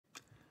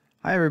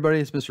Hi everybody,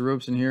 it's Mr.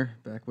 Robeson here,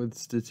 back with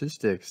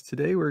statistics.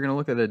 Today we're going to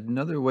look at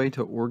another way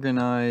to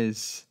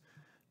organize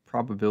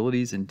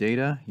probabilities and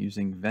data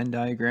using Venn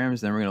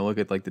diagrams. Then we're going to look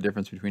at the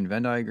difference between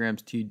Venn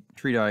diagrams,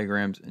 tree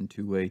diagrams, and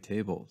two-way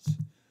tables.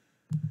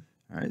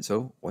 Alright,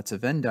 so what's a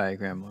Venn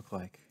diagram look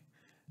like?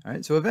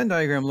 Alright, so a Venn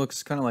diagram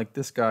looks kind of like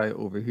this guy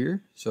over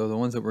here. So the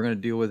ones that we're going to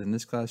deal with in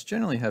this class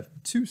generally have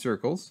two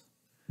circles.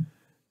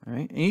 All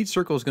right, and each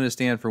circle is going to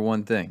stand for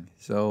one thing.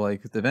 So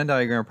like the Venn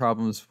diagram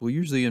problems will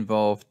usually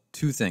involve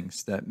two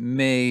things that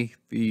may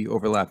be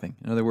overlapping.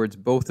 In other words,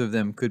 both of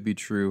them could be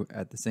true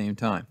at the same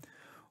time.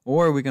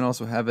 Or we can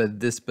also have a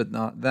this but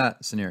not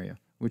that scenario,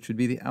 which would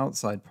be the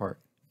outside part.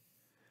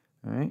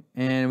 All right,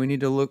 and we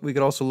could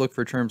also look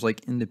for terms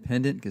like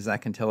independent, because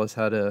that can tell us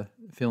how to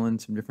fill in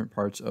some different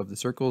parts of the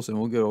circles, and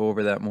we'll go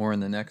over that more in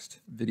the next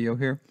video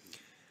here.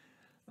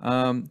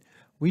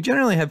 We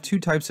generally have two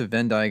types of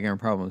Venn diagram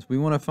problems. We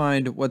want to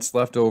find what's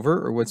left over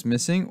or what's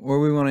missing, or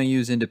we want to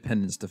use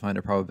independence to find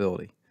a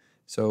probability.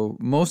 So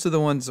most of the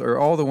ones, or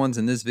all the ones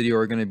in this video,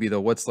 are going to be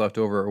the what's left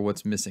over or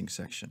what's missing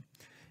section.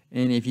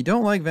 And if you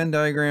don't like Venn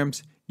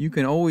diagrams, you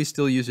can always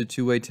still use a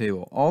two-way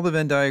table. All the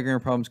Venn diagram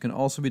problems can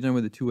also be done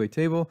with a two-way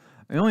table.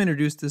 I only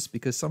introduced this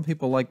because some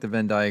people like the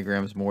Venn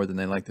diagrams more than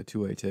they like the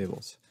two-way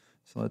tables.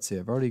 So let's see,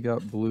 I've already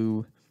got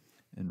blue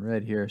and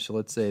red here. So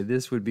let's say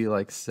this would be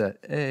like set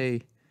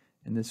A,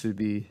 and this would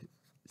be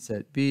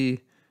set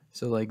B.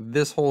 So like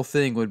this whole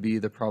thing would be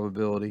the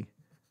probability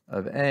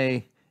of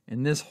A,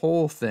 and this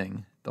whole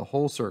thing, the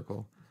whole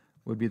circle,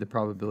 would be the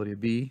probability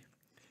of B.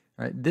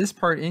 All right, this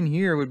part in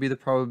here would be the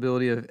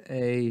probability of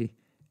A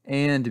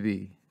and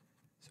B.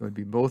 So it would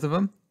be both of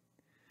them.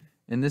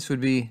 And this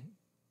would be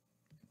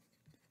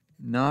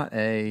not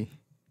A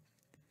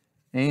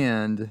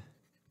and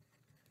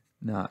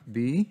not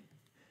B.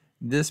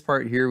 This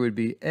part here would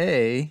be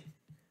A,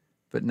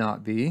 but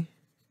not B.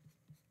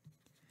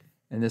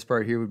 And this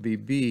part here would be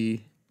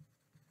B,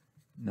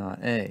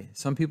 not A.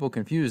 Some people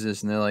confuse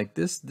this and they're like,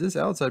 this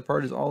outside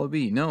part is all of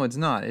B. No, it's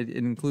not. It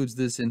includes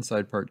this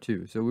inside part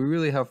too. So we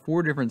really have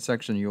four different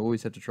sections you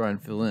always have to try and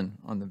fill in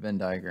on the Venn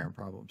diagram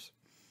problems.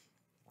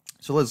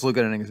 So let's look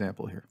at an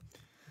example here.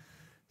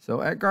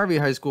 So at Garvey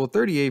High School,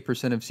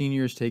 38% of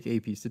seniors take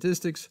AP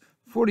Statistics,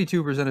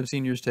 42% of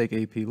seniors take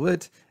AP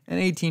Lit, and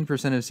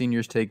 18% of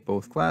seniors take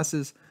both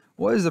classes.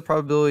 What is the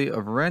probability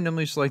of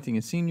randomly selecting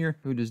a senior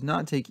who does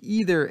not take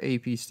either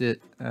AP Stit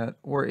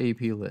or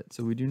AP Lit?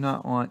 So we do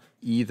not want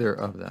either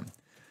of them.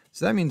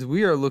 So that means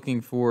we are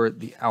looking for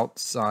the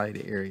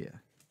outside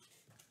area,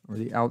 or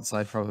the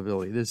outside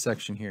probability, this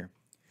section here.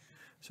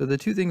 So the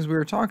two things we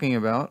were talking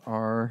about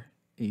are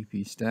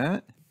AP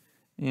Stat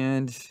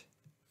and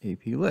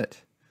AP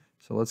Lit.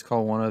 So let's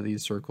call one of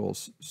these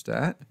circles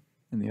Stat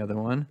and the other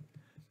one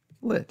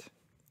Lit.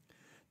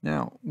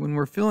 Now, when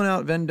we're filling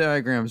out Venn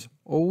diagrams,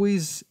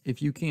 always,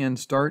 if you can,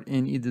 start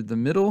in either the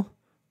middle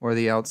or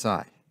the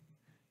outside.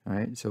 All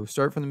right, so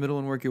start from the middle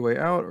and work your way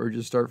out, or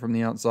just start from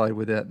the outside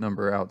with that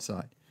number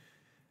outside.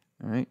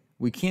 All right,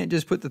 we can't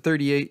just put the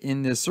 38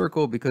 in this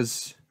circle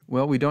because,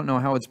 well, we don't know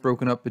how it's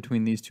broken up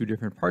between these two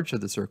different parts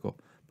of the circle,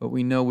 but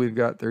we know we've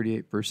got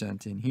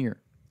 38% in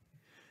here.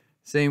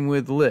 Same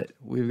with Lit.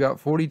 We've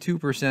got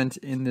 42%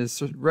 in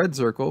this red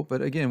circle,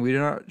 but again, we're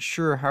not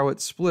sure how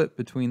it's split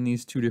between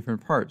these two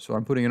different parts. So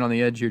I'm putting it on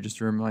the edge here just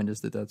to remind us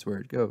that that's where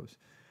it goes.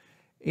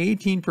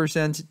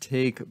 18%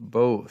 take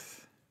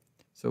both.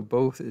 So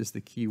both is the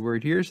key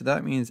word here. So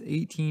that means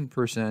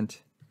 18%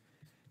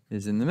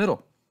 is in the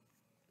middle.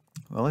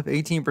 Well, if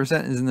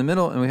 18% is in the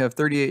middle and we have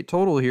 38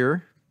 total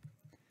here,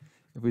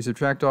 if we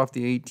subtract off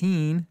the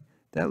 18,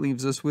 that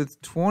leaves us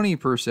with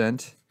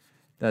 20%.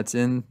 That's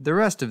in the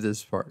rest of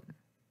this part.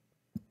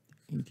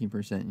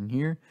 18% in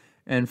here.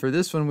 And for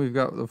this one, we've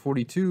got the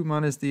 42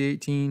 minus the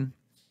 18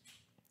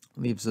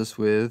 leaves us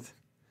with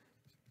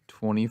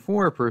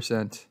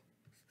 24%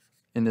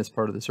 in this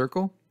part of the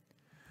circle.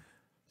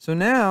 So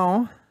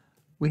now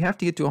we have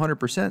to get to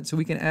 100%, so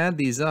we can add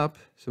these up.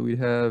 So we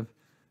have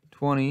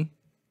 20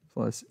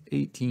 plus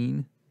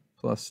 18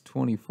 plus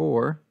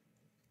 24.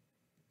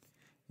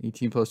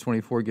 18 plus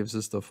 24 gives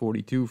us the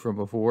 42 from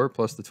before,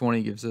 plus the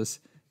 20 gives us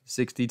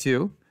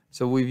 62.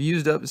 So we've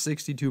used up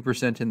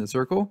 62% in the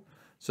circle.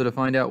 So to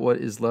find out what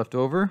is left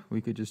over, we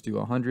could just do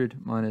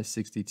 100 minus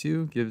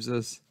 62 gives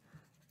us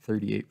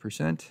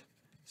 38%.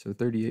 So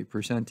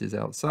 38% is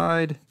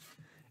outside,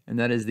 and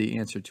that is the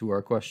answer to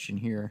our question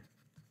here,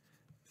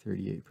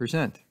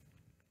 38%.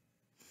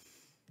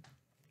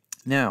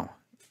 Now,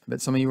 I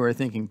bet some of you are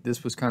thinking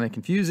this was kind of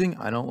confusing.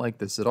 I don't like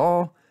this at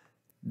all.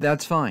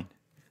 That's fine.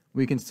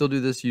 We can still do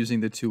this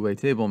using the two-way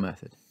table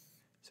method.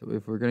 So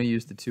if we're going to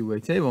use the two-way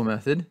table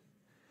method,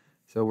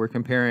 so we're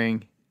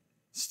comparing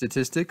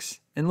statistics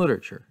and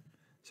literature.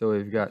 So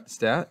we've got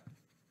stat,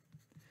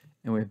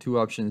 and we have two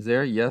options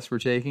there. Yes, we're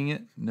taking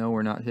it. No,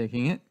 we're not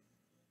taking it.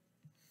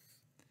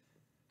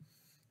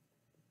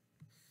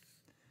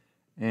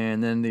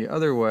 And then the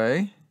other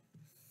way,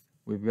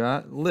 we've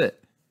got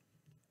lit.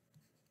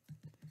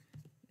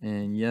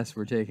 And yes,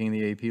 we're taking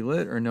the AP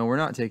Lit, or no, we're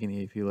not taking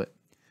the AP Lit.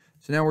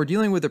 So now we're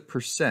dealing with a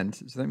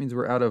percent, so that means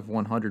we're out of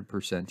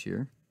 100%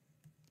 here.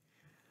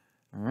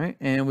 All right,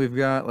 and we've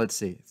got, let's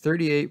see,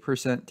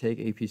 38% take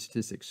AP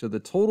Statistics. So the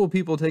total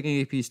people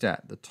taking AP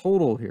Stat, the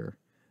total here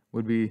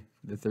would be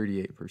the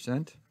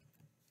 38%.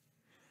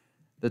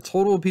 The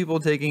total people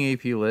taking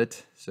AP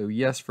Lit, so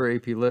yes for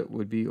AP Lit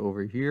would be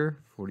over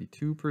here,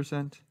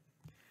 42%.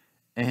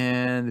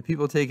 And the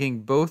people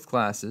taking both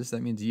classes,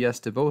 that means yes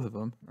to both of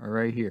them, are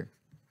right here,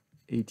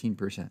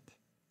 18%.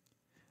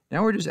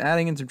 Now we're just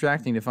adding and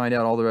subtracting to find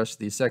out all the rest of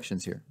these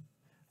sections here.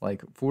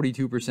 Like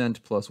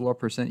 42% plus what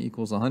percent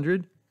equals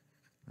 100?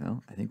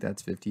 Well, I think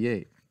that's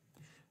 58.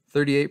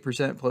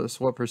 38% plus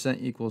what percent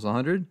equals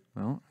 100?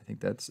 Well, I think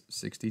that's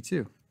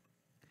 62.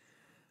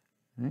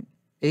 All right.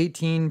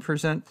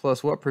 18%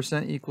 plus what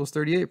percent equals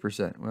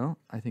 38%? Well,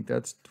 I think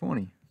that's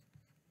 20.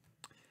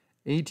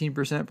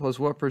 18% plus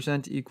what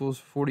percent equals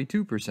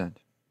 42%?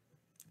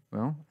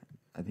 Well,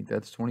 I think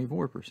that's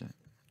 24%.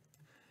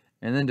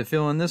 And then to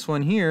fill in this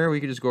one here,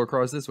 we could just go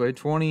across this way.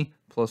 20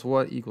 plus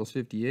what equals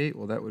 58?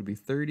 Well, that would be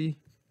 38.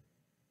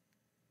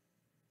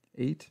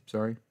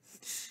 Sorry.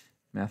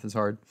 Math is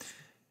hard.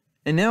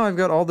 And now I've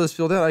got all this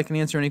filled out. I can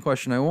answer any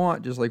question I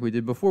want, just like we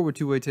did before with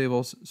two-way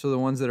tables. So the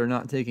ones that are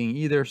not taking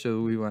either,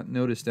 so we want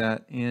no to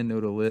stat and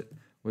no to lit,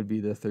 would be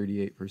the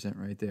 38%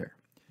 right there.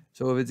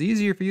 So if it's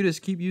easier for you to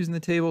just keep using the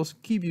tables,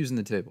 keep using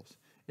the tables.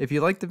 If you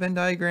like the Venn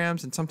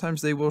diagrams, and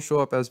sometimes they will show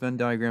up as Venn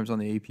diagrams on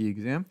the AP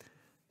exam,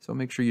 so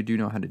make sure you do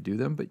know how to do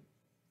them, but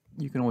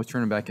you can always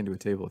turn them back into a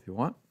table if you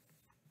want.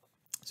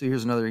 So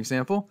here's another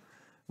example.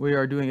 We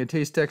are doing a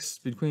taste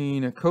test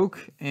between a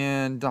Coke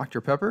and Dr.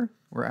 Pepper.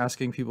 We're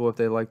asking people if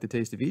they like the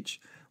taste of each.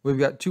 We've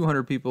got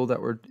 200 people that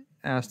were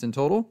asked in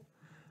total.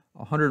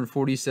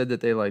 140 said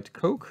that they liked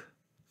Coke.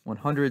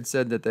 100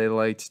 said that they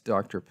liked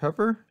Dr.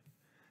 Pepper.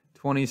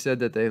 20 said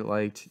that they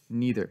liked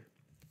neither.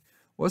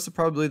 What's the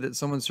probability that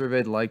someone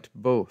surveyed liked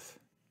both?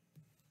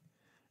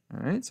 All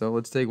right, so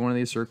let's take one of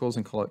these circles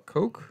and call it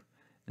Coke.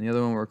 And the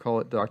other one we'll call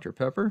it Dr.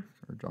 Pepper,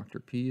 or Dr.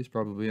 P is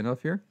probably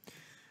enough here.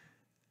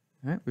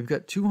 All right, we've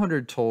got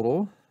 200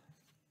 total.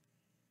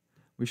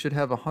 We should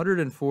have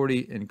 140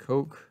 in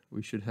Coke.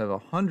 We should have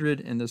 100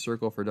 in the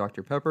circle for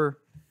Dr. Pepper.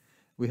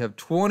 We have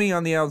 20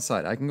 on the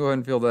outside. I can go ahead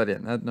and fill that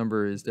in. That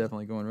number is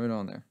definitely going right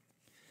on there.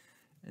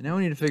 And now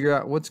we need to figure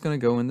out what's going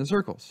to go in the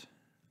circles.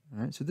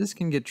 All right, so this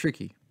can get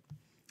tricky.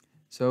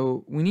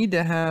 So we need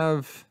to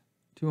have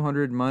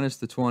 200 minus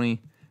the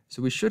 20.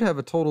 So we should have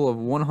a total of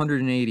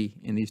 180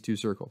 in these two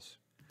circles.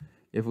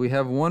 If we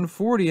have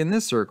 140 in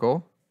this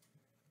circle,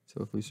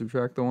 so if we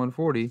subtract the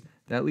 140,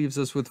 that leaves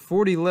us with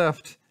 40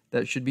 left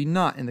that should be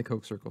not in the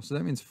Coke circle. So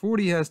that means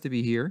 40 has to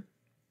be here.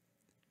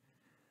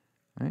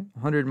 All right,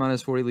 100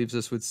 minus 40 leaves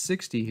us with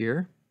 60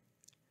 here.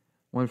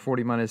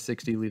 140 minus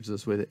 60 leaves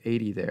us with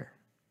 80 there.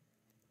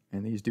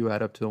 And these do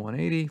add up to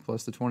 180,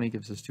 plus the 20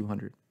 gives us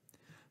 200.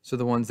 So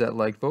the ones that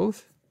like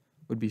both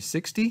would be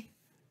 60.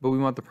 But we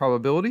want the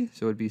probability,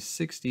 so it would be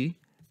 60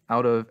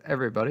 out of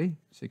everybody,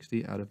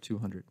 60 out of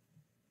 200.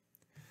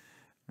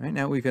 All right,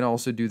 now we can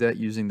also do that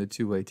using the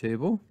two-way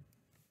table.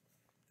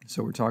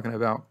 So we're talking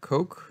about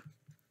Coke,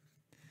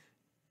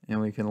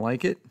 and we can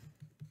like it,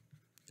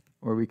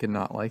 or we can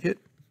not like it.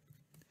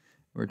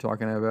 We're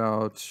talking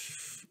about,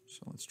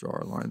 so let's draw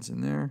our lines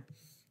in there.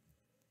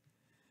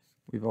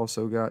 We've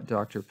also got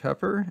Dr.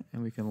 Pepper,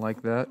 and we can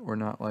like that or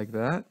not like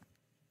that.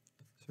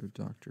 So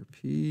Dr.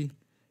 P,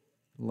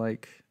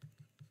 like,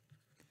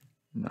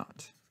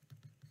 not.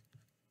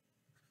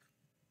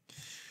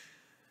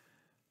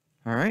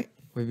 All right,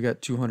 we've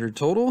got 200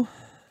 total.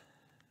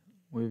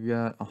 We've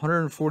got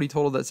 140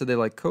 total that said they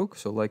like Coke,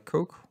 so like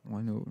Coke,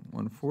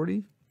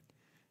 140.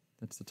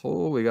 That's the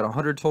total. We got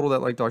 100 total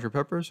that like Dr.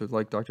 Pepper, so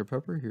like Dr.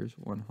 Pepper, here's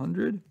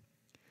 100.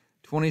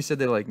 20 said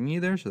they like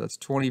neither, so that's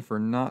 20 for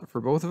not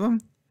for both of them.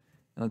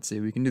 Let's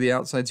see, we can do the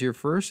outsides here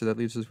first, so that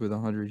leaves us with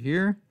 100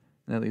 here,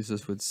 and that leaves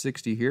us with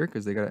 60 here,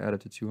 because they got to add up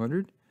to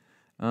 200.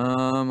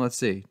 Let's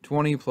see,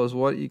 20 plus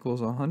what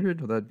equals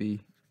 100? Well, that'd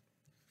be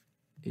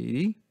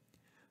 80.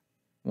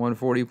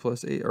 140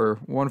 plus 8, or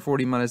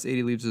 140 minus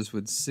 80 leaves us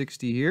with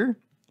 60 here.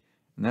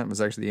 And that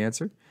was actually the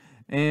answer.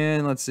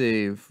 And let's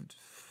see,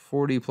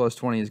 40 plus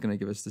 20 is going to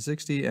give us the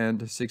 60,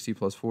 and 60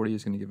 plus 40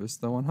 is going to give us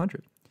the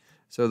 100.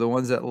 So the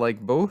ones that like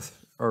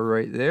both are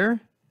right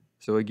there.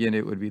 So again,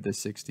 it would be the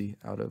 60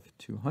 out of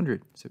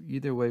 200. So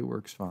either way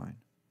works fine.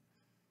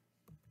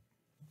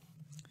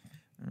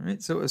 All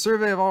right, so a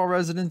survey of all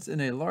residents in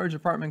a large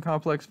apartment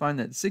complex find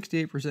that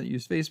 68%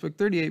 use Facebook,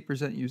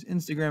 38% use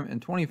Instagram,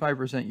 and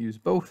 25% use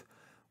both.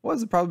 What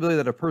is the probability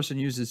that a person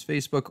uses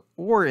Facebook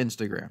or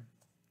Instagram?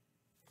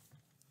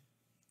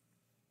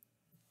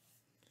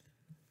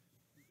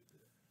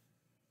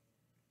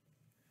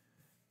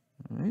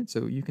 All right,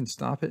 so you can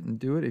stop it and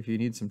do it if you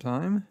need some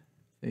time.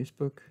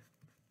 Facebook,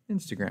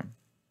 Instagram.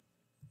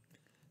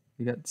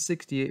 We got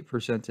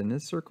 68% in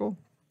this circle.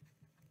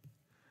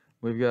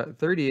 We've got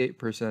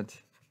 38%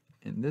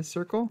 in this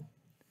circle.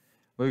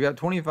 We've got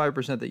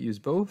 25% that use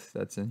both.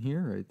 That's in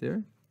here, right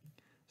there.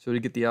 So to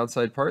get the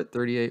outside part,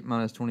 38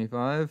 minus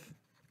 25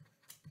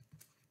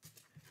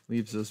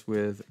 leaves us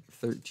with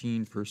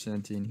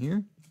 13% in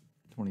here,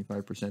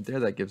 25% there.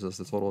 That gives us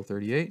the total of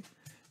 38.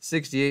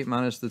 68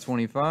 minus the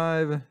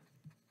 25.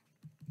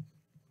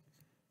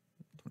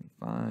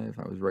 25,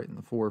 I was writing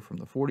the 4 from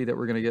the 40 that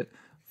we're going to get,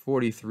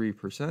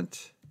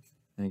 43%.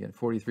 And again,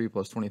 43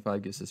 plus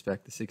 25 gives us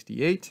back to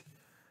 68.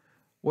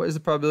 What is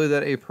the probability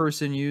that a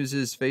person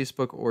uses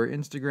Facebook or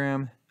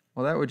Instagram?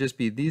 Well, that would just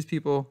be these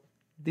people,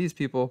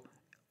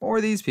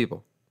 or these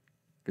people,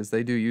 because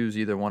they do use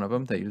either one of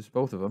them. They use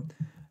both of them.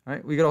 All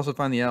right, we could also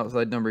find the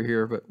outside number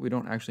here, but we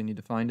don't actually need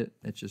to find it.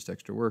 It's just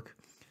extra work.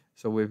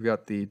 So we've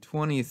got the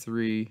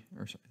 23,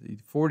 or sorry, the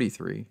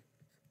 43,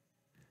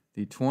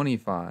 the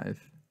 25,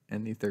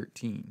 and the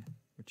 13,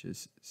 which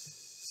is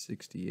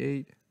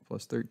 68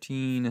 plus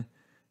 13,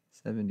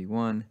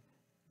 71,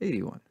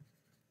 81.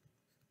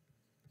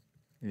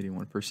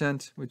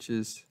 81%, which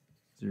is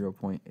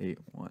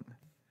 0.81.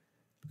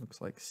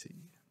 Looks like C.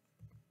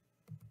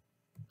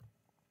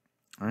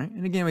 All right,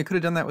 and again, we could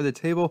have done that with a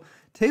table.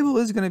 Table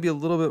is going to be a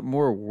little bit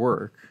more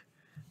work.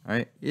 All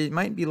right, it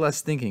might be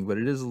less thinking, but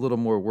it is a little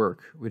more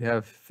work. We'd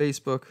have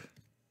Facebook,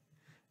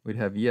 we'd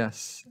have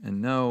yes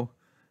and no.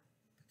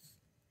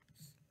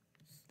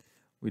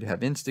 We'd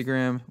have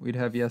Instagram, we'd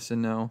have yes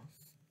and no.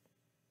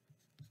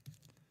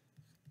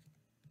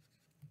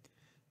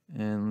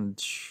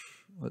 And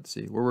let's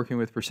see, we're working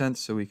with percents,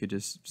 so we could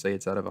just say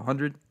it's out of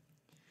 100.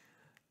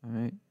 All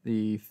right,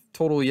 the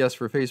total yes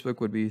for Facebook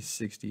would be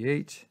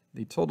 68.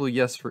 The total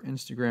yes for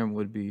Instagram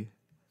would be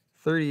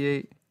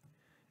 38.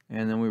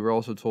 And then we were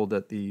also told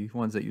that the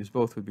ones that use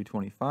both would be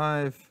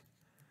 25.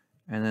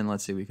 And then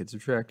let's see, we could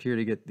subtract here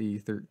to get the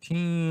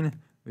 13.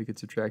 We could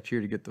subtract here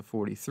to get the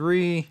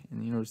 43.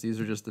 And you notice these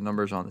are just the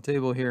numbers on the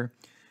table here.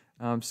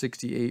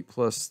 68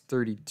 plus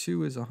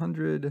 32 is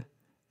 100.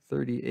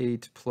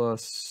 38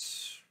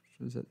 plus,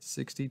 what is that,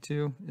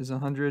 62 is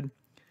 100.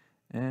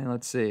 And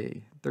let's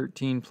say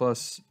 13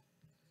 plus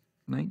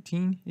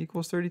 19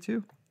 equals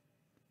 32.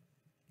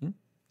 Yeah.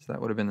 So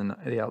that would have been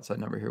the outside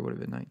number here would have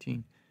been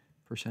 19%.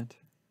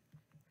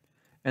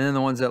 And then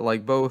the ones that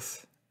like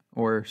both,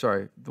 or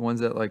sorry, the ones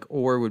that like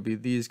or would be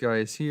these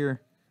guys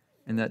here.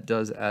 And that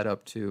does add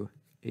up to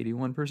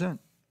 81%.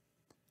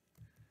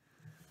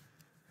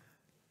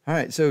 All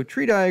right, so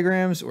tree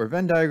diagrams or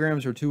Venn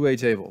diagrams or two-way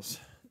tables.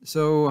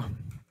 So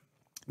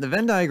the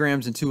Venn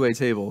diagrams and two-way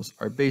tables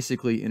are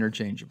basically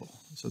interchangeable.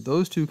 So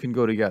those two can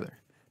go together.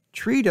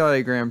 Tree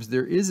diagrams,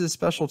 there is a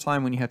special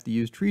time when you have to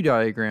use tree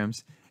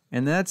diagrams,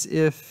 and that's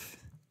if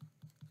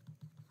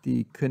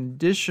the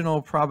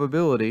conditional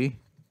probability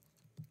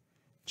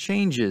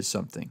changes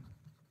something.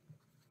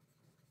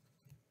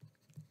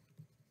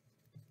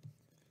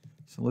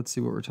 So let's see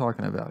what we're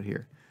talking about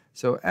here.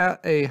 So at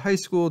a high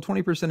school,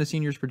 20% of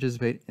seniors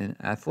participate in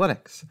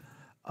athletics.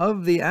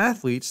 Of the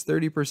athletes,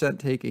 30%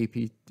 take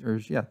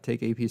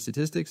AP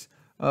statistics.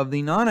 Of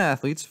the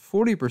non-athletes,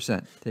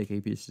 40% take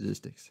AP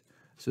statistics.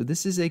 So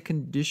this is a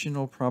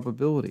conditional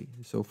probability.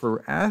 So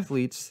for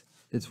athletes,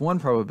 it's one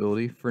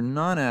probability. For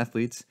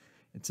non-athletes,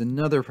 it's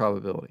another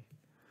probability.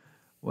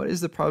 What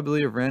is the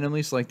probability of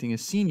randomly selecting a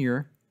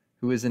senior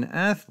who is an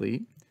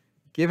athlete,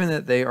 given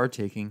that they are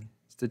taking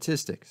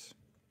statistics?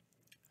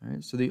 All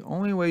right, so the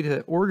only way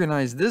to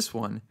organize this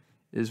one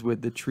is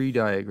with the tree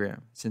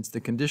diagram, since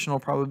the conditional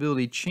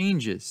probability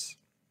changes.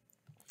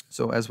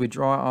 So as we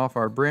draw off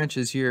our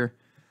branches here,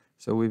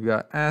 so we've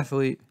got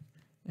athlete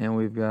and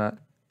we've got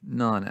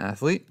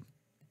non-athlete.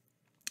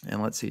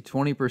 And let's see,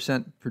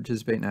 20%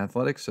 participate in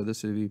athletics, so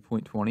this would be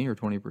 0.20 or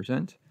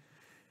 20%.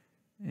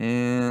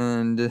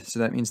 And so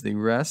that means the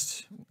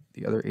rest,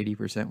 the other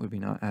 80% would be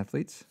not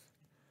athletes.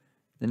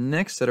 The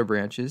next set of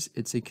branches,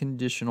 it's a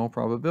conditional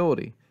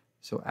probability.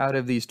 So out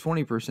of these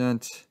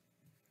 20%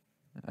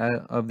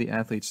 of the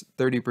athletes,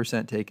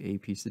 30% take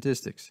AP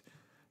statistics.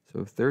 So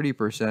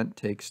 30%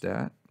 take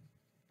stat,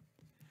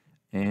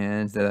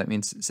 and that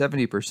means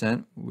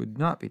 70% would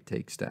not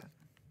take stat.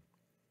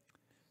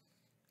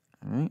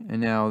 All right,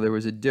 and now there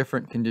was a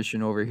different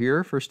condition over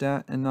here for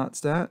stat and not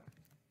stat.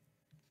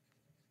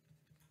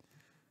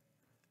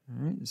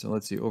 All right, so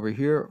let's see, over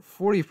here,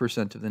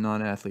 40% of the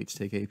non-athletes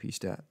take AP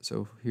stat.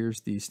 So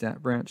here's the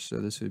stat branch, so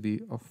this would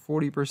be a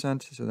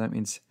 40%, so that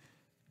means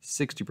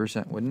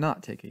 60% would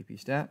not take AP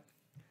stat.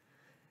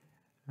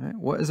 All right,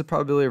 what is the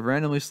probability of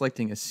randomly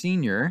selecting a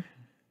senior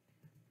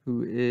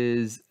who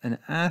is an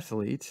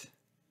athlete,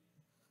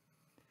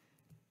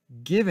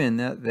 given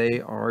that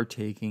they are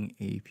taking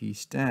AP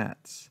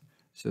stats?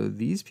 So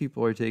these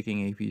people are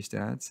taking AP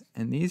stats,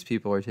 and these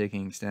people are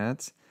taking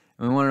stats.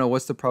 And we want to know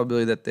what's the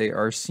probability that they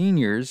are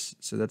seniors,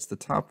 so that's the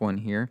top one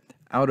here,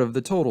 out of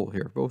the total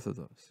here, both of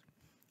those.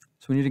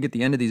 So we need to get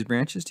the end of these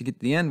branches. To get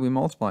to the end, we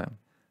multiply them.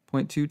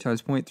 0.2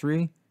 times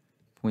 0.3,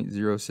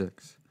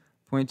 0.06.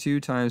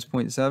 0.2 times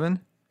 0.7,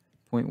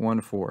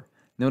 0.14.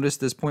 Notice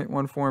this 0.14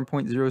 and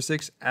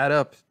 0.06 add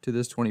up to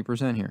this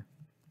 20% here.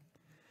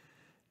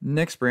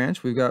 Next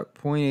branch, we've got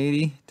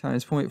 0.80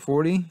 times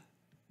 0.40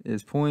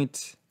 is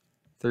 0.32.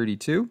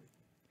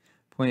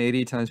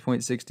 0.80 times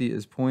 0.60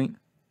 is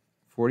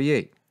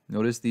 0.48.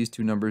 Notice these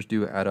two numbers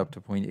do add up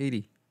to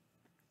 0.80.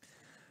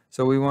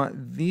 So we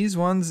want these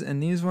ones,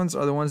 and these ones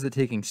are the ones that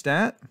taking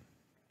stat.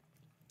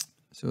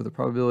 So the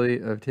probability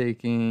of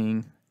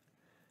taking,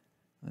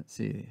 let's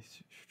see,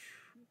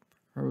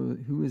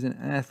 who is an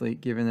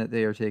athlete given that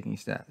they are taking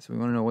stat? So we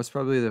want to know what's the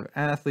probability of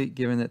athlete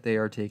given that they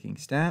are taking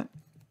stat.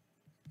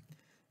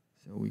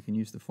 So we can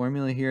use the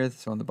formula here.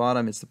 So on the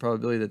bottom, it's the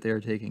probability that they are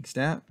taking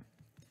stat.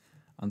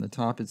 On the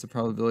top, it's the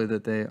probability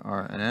that they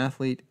are an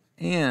athlete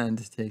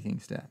and taking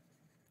stat.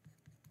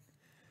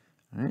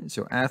 All right,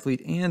 so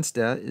athlete and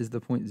stat is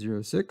the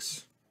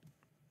 0.06.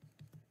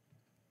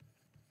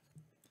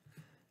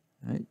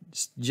 All right,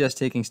 just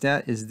taking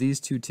stat is these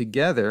two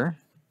together.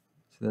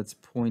 So that's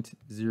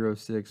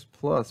 0.06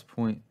 plus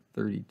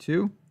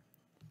 0.32.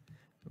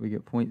 We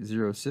get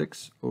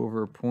 0.06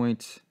 over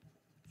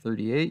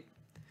 0.38,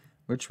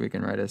 which we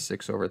can write as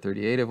 6 over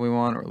 38 if we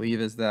want, or leave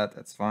as that.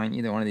 That's fine.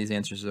 Either one of these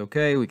answers is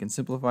okay. We can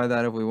simplify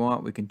that if we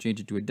want. We can change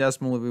it to a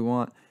decimal if we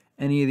want.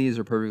 Any of these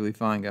are perfectly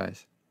fine,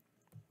 guys.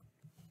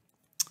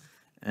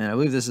 And I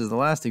believe this is the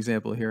last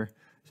example here.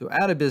 So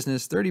at a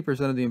business,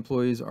 30% of the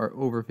employees are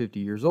over 50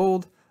 years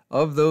old.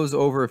 Of those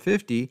over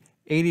 50,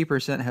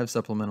 80% have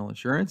supplemental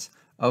insurance.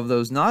 Of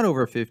those not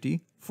over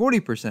 50,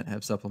 40%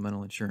 have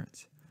supplemental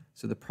insurance.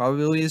 So the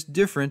probability is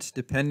different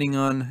depending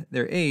on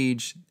their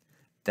age.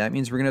 That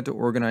means we're going to have to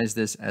organize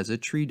this as a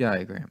tree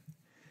diagram.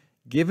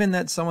 Given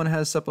that someone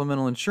has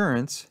supplemental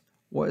insurance,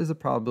 what is the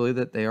probability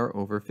that they are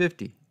over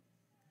 50?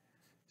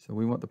 So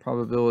we want the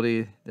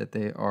probability that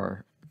they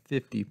are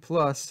 50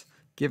 plus,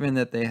 given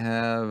that they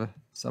have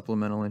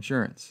supplemental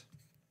insurance.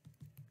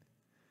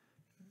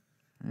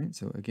 All right,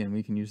 so again,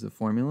 we can use the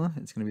formula.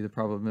 It's going to be the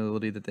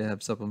probability that they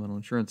have supplemental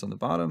insurance on the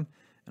bottom,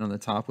 and on the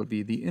top would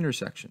be the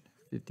intersection,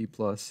 50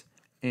 plus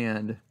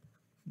and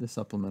the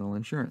supplemental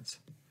insurance.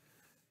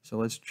 So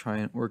let's try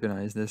and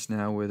organize this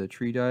now with a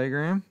tree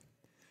diagram.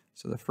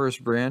 So the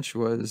first branch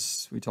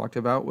we talked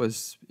about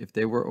was if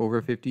they were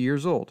over 50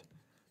 years old.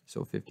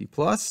 So 50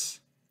 plus,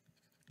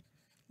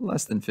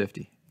 less than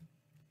 50.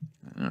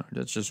 I don't know,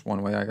 that's just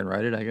one way I can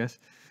write it, I guess.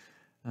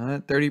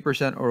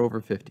 30% or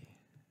over 50.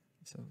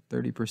 So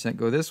 30%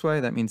 go this way.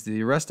 That means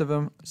the rest of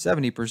them,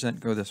 70%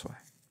 go this way.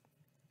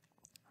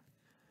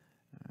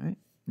 All right.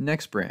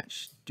 Next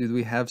branch, do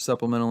we have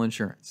supplemental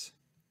insurance?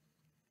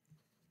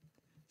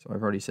 So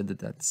I've already said that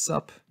that's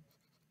sup,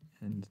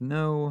 and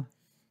no,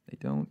 they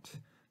don't.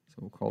 So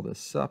we'll call this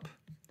sup,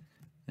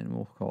 and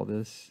we'll call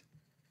this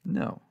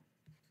no.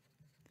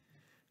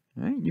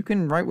 All right. You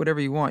can write whatever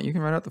you want. You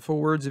can write out the full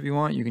words if you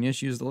want. You can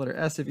just use the letter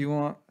S if you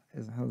want.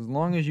 As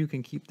long as you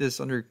can keep this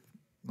under,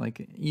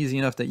 like, easy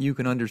enough that you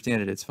can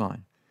understand it, it's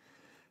fine.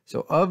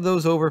 So of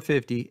those over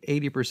 50,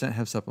 80%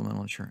 have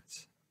supplemental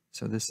insurance.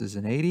 So this is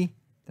an 80.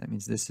 That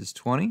means this is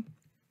 20.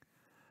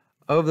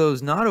 Of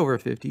those not over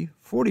 50,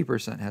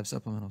 40% have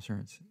supplemental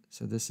insurance.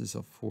 So this is a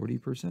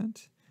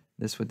 40%.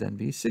 This would then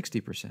be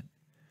 60%.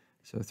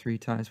 So 3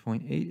 times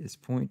 0.8 is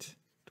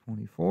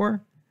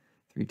 0.24.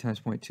 3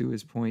 times 0.2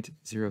 is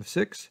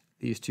 0.06.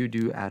 These two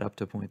do add up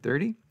to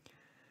 0.30.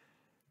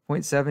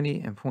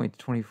 0.70 and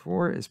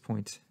 0.24 is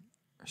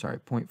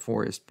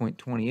 0.4 is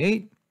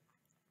 0.28.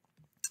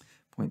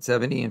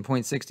 0.70 and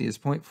 0.60 is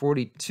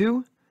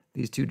 0.42.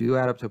 These two do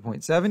add up to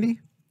 0.70.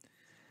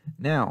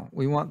 Now,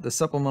 we want the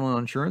supplemental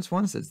insurance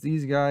ones. That's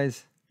these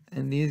guys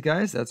and these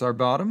guys. That's our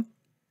bottom.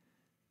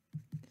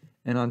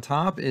 And on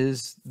top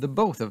is the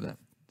both of them.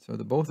 So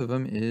the both of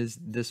them is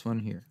this one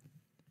here,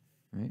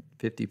 right?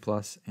 50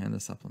 plus and the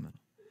supplemental.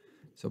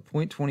 So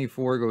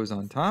 0.24 goes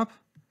on top.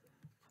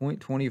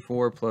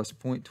 0.24 plus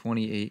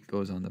 0.28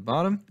 goes on the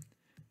bottom.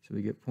 So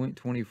we get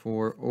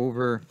 0.24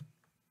 over,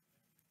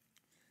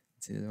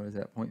 let's see, what is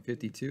that,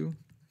 0.52?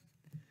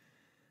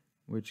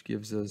 Which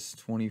gives us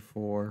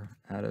 24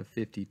 out of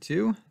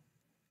 52.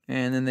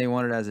 And then they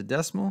want it as a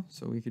decimal,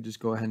 so we could just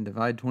go ahead and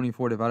divide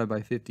 24 divided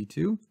by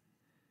 52.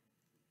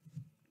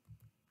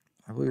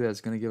 I believe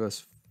that's going to give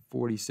us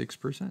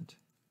 46%,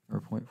 or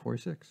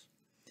 0.46.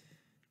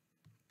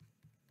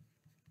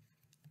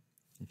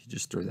 If you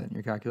just throw that in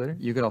your calculator.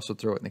 You could also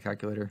throw it in the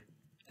calculator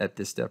at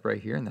this step right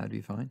here, and that'd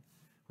be fine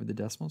with the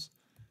decimals.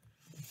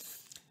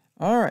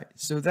 All right,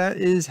 so that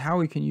is how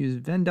we can use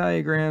Venn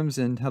diagrams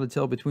and how to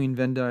tell between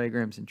Venn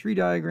diagrams and tree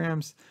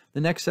diagrams.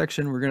 The next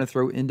section, we're going to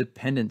throw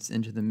independence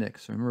into the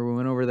mix. Remember, we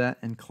went over that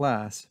in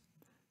class.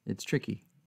 It's tricky.